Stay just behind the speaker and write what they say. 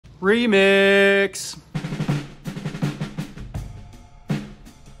Remix.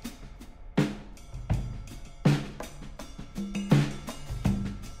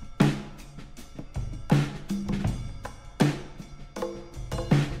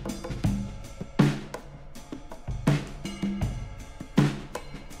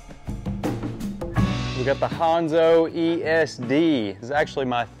 We got the Honzo ESD. This is actually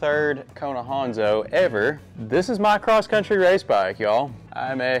my third Kona Honzo ever. This is my cross-country race bike, y'all.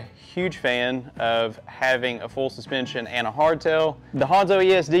 I'm a huge fan of having a full suspension and a hardtail. The Honzo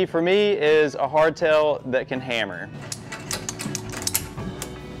ESD for me is a hardtail that can hammer.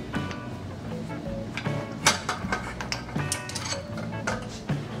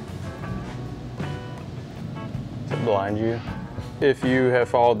 Does it blind you? If you have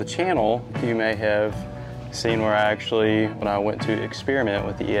followed the channel, you may have seen where when I went to experiment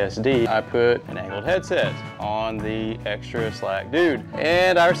with the ESD, I put an angled headset on the extra slack dude.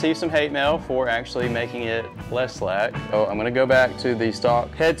 And I received some hate mail for actually making it less slack. So I'm gonna go back to the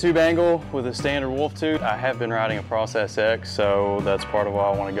stock head tube angle with a standard wolf tooth. I have been riding a Process X, so that's part of why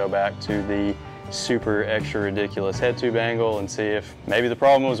I wanna go back to the super extra ridiculous head tube angle and see if maybe the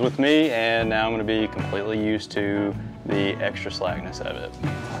problem was with me and now I'm gonna be completely used to the extra slackness of it.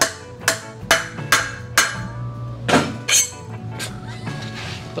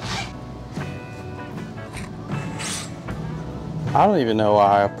 I don't even know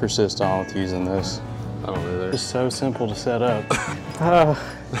why I persist on with using this. I don't either. It's so simple to set up.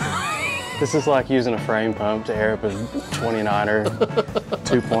 This is like using a frame pump to air up a 29er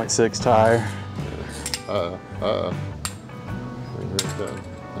 2.6 tire.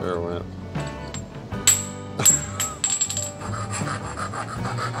 There it went.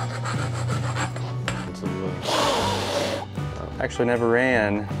 Actually never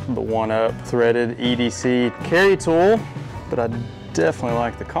ran the OneUp threaded EDC carry tool, but I definitely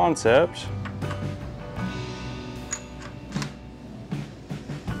like the concept.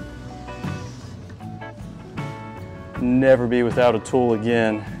 Never be without a tool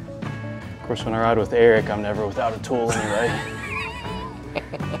again. Of course, when I ride with Eric, I'm never without a tool anyway.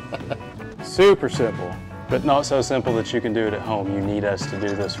 Super simple, but not so simple that you can do it at home. You need us to do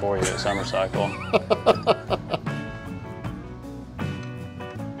this for you at Summer Cycle.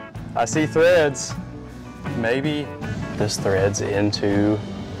 I see threads. Maybe this threads into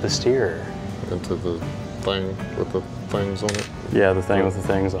the steerer. Into the thing with the things on it? Yeah, the thing with the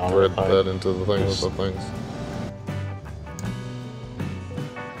things on it. Thread that into the thing with the things.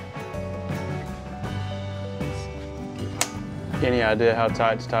 Any idea how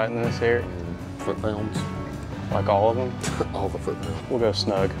tight to tighten this, Eric? Foot pounds. Like all of them? All the foot pounds. We'll go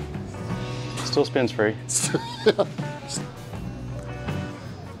snug. Still spins free.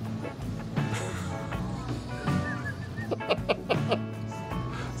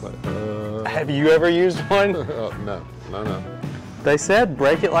 Have you ever used one? No. They said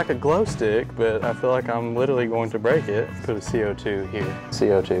break it like a glow stick, but I feel like I'm literally going to break it. Put a CO2 here.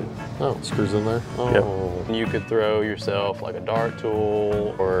 CO2. Oh, it screws in there? Oh. Yep. And you could throw yourself like a dart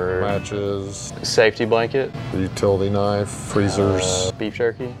tool or matches, safety blanket, utility knife, freezers, beef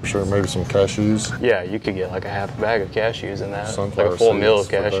jerky. Sure, maybe some cashews. Yeah, you could get like a half bag of cashews in that. Sunflower like a full meal of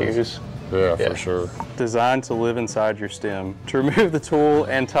seeds cashews. Yeah, for sure. Designed to live inside your stem. To remove the tool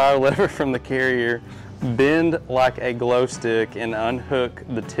and tire lever from the carrier, bend like a glow stick and unhook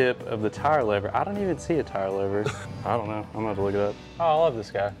the tip of the tire lever. I don't even see a tire lever. I don't know. I'm gonna have to look it up. Oh, I love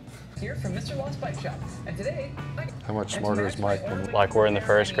this guy. Here from Mr. Lost Bike Shop. And today, how much smarter is Mike than like we're in the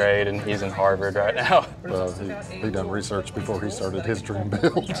first grade and he's in Harvard right now. Well, he done research before he started his dream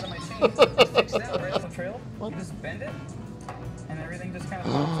build. You just bend it, and everything just kind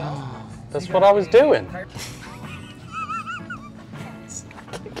of pops out. That's what I was doing.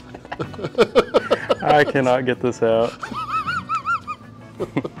 I cannot get this out.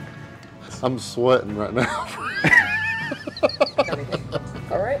 I'm sweating right now.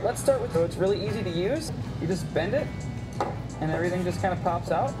 All right, let's start with, so it's really easy to use. You just bend it, and everything just kind of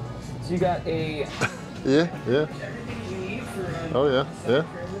pops out. So you got a... Yeah. Everything you need for... Oh, yeah.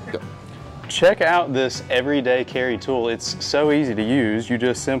 Check out this everyday carry tool. It's so easy to use. You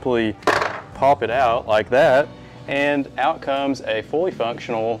just simply pop it out like that, and out comes a fully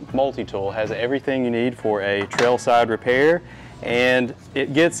functional multi-tool. Has everything you need for a trail side repair, and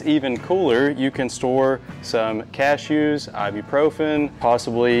it gets even cooler. You can store some cashews, ibuprofen,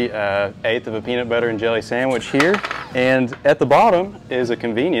 possibly an eighth of a peanut butter and jelly sandwich here, and at the bottom is a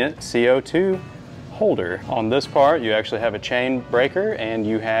convenient CO2 holder. On this part, you actually have a chain breaker and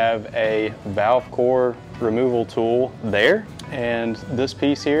you have a valve core removal tool there. And this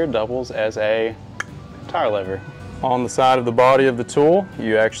piece here doubles as a tire lever. On the side of the body of the tool,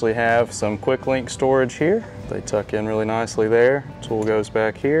 you actually have some quick link storage here. They tuck in really nicely there. Tool goes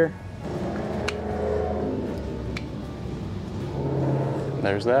back here.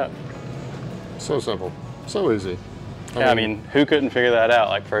 There's that. So simple, so easy. I mean, who couldn't figure that out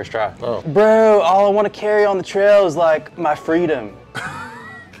like first try? Oh. Bro, all I want to carry on the trail is like my freedom.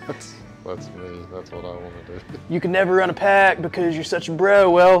 That's me, that's what I want to do. You can never run a pack because you're such a bro.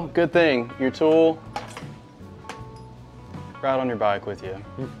 Well, good thing, your tool right on your bike with you.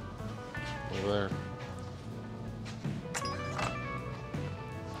 Over there.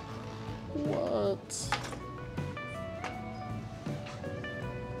 What?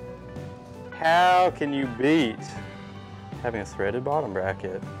 How can you beat having a threaded bottom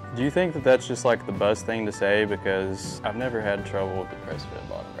bracket? Do you think that that's just like the buzz thing to say? Because I've never had trouble with the press fit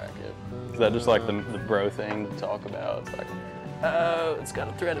bottom bracket. Is that just like the bro thing to talk about? It's like, oh, it's got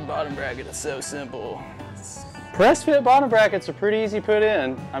a threaded bottom bracket, it's so simple. Press fit bottom brackets are pretty easy to put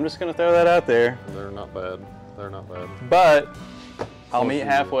in. I'm just gonna throw that out there. They're not bad, they're not bad. But I'll meet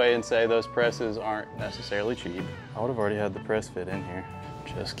halfway and say those presses aren't necessarily cheap. I would have already had the press fit in here.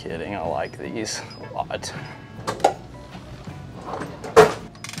 Just kidding, I like these a lot.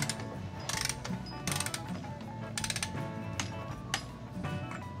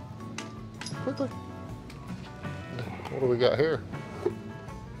 Quickly. What do we got here?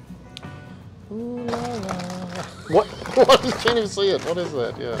 Ooh la la. What? What? You can't even see it. What is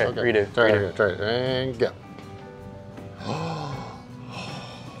that? Yeah. Okay, redo. Try it, try it, and go.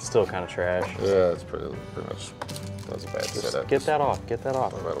 It's still kind of trash. Yeah, it's pretty much. That's a bad setup. Get that off, get that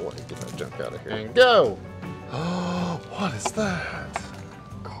off. No matter what, get that junk out of here and go. What is that?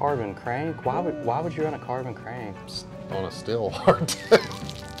 Carbon crank? Why would you run a carbon crank? On a steel hard day.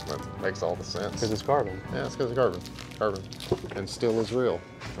 That makes all the sense. Because it's carbon. Yeah, it's because of carbon. Carbon. And steel is real,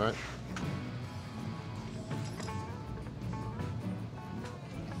 right?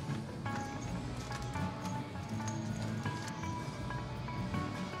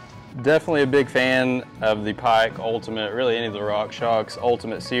 Definitely a big fan of the Pike Ultimate, really any of the RockShox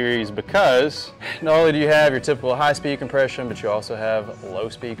Ultimate series, because not only do you have your typical high-speed compression, but you also have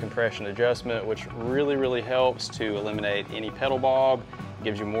low-speed compression adjustment, which really helps to eliminate any pedal bob. It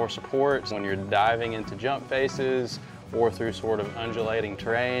gives you more support when you're diving into jump faces or through sort of undulating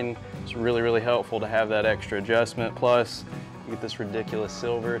terrain. It's really helpful to have that extra adjustment. Plus, you get this ridiculous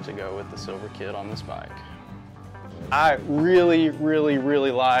silver to go with the silver kit on this bike. I really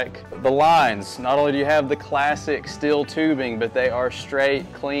like the lines. Not only do you have the classic steel tubing, but they are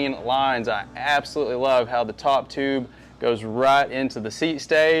straight, clean lines. I absolutely love how the top tube goes right into the seat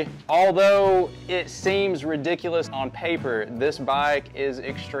stay. Although it seems ridiculous on paper, this bike is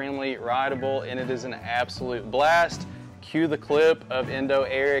extremely rideable and it is an absolute blast. Cue the clip of Endo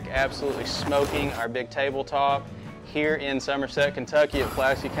Eric absolutely smoking our big tabletop here in Somerset, Kentucky at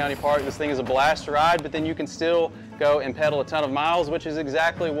Pulaski County Park. This thing is a blast to ride, but then you can still go and pedal a ton of miles, which is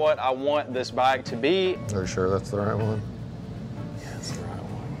exactly what I want this bike to be. Are you sure that's the right one? Yeah, it's the right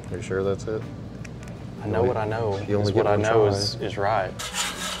one. Are you sure that's it? I know what I know. You only what get I one know try. is right.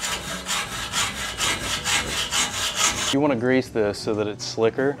 You want to grease this so that it's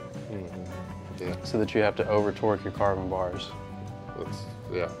slicker, Yeah. so that you have to over torque your carbon bars.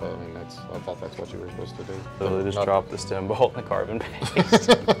 Yeah, I mean, I thought that's what you were supposed to do. So they just drop the stem bolt in the carbon paste.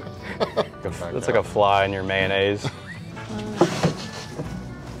 It's like a fly in your mayonnaise.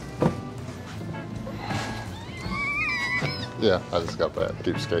 Yeah, I just got that.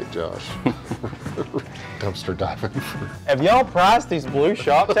 Deep skate Josh. Dumpster diving. Have y'all priced these blue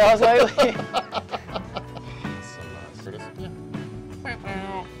shop towels lately?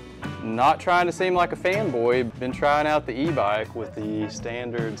 Not trying to seem like a fanboy, been trying out the e-bike with the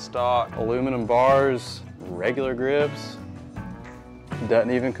standard stock aluminum bars, regular grips.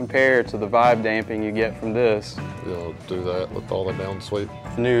 Doesn't even compare to the vibe damping you get from this. You'll do that with all the down sweep.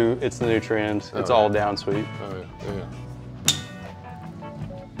 It's the new trend. It's all down sweep. Oh yeah, yeah.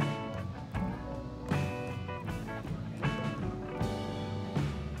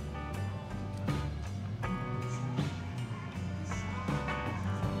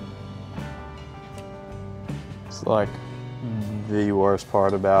 It's like the worst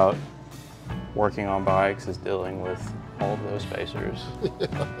part about working on bikes is dealing with all of those spacers.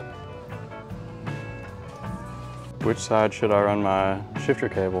 Yeah. Which side should I run my shifter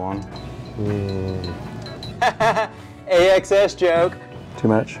cable on? AXS joke. Too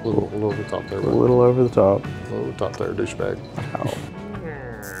much? A little over the top there, A bud. little over the top. A little over the top there, douchebag. Ow.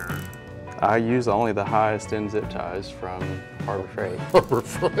 I use only the highest end zip ties from Harbor Freight. Harbor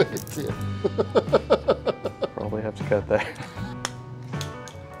Freight, yeah. Probably have to cut that.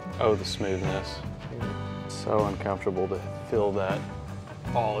 Oh, the smoothness. So uncomfortable to feel that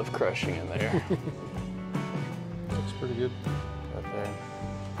olive crushing in there. Looks pretty good. Right there.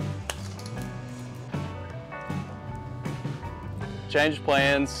 Change of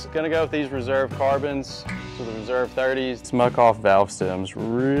plans. Gonna go with these Reserve carbons. So the Reserve 30s. Smuck off valve stems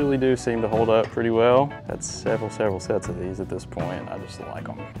really do seem to hold up pretty well. Had several sets of these at this point. I just like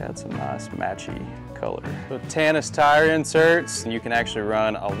them. Got some nice matchy color. So Tannis tire inserts. You can actually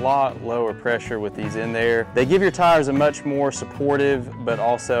run a lot lower pressure with these in there. They give your tires a much more supportive, but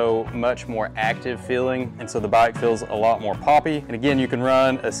also much more active feeling. And so the bike feels a lot more poppy. And again, you can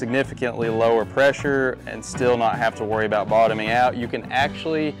run a significantly lower pressure and still not have to worry about bottoming out. You can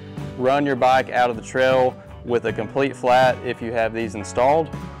actually run your bike out of the trail with a complete flat if you have these installed.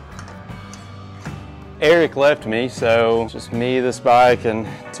 Eric left me, so just me, this bike, and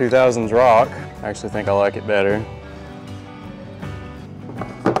 2000s Rock. I actually think I like it better.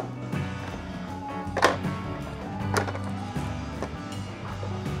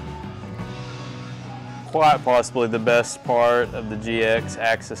 Quite possibly the best part of the GX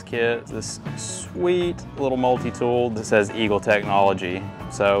AXS kit, this sweet little multi-tool that says Eagle technology,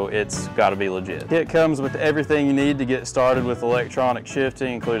 so it's got to be legit. It comes with everything you need to get started with electronic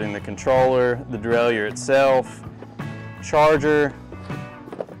shifting, including the controller, the derailleur itself, charger,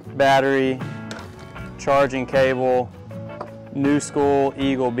 battery, charging cable, new school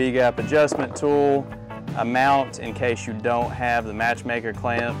Eagle B-gap adjustment tool, a mount in case you don't have the matchmaker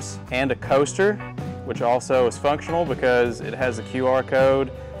clamps, and a coaster, which also is functional because it has a QR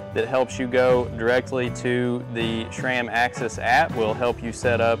code that helps you go directly to the SRAM AXS app. Will help you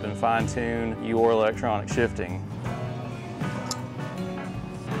set up and fine-tune your electronic shifting.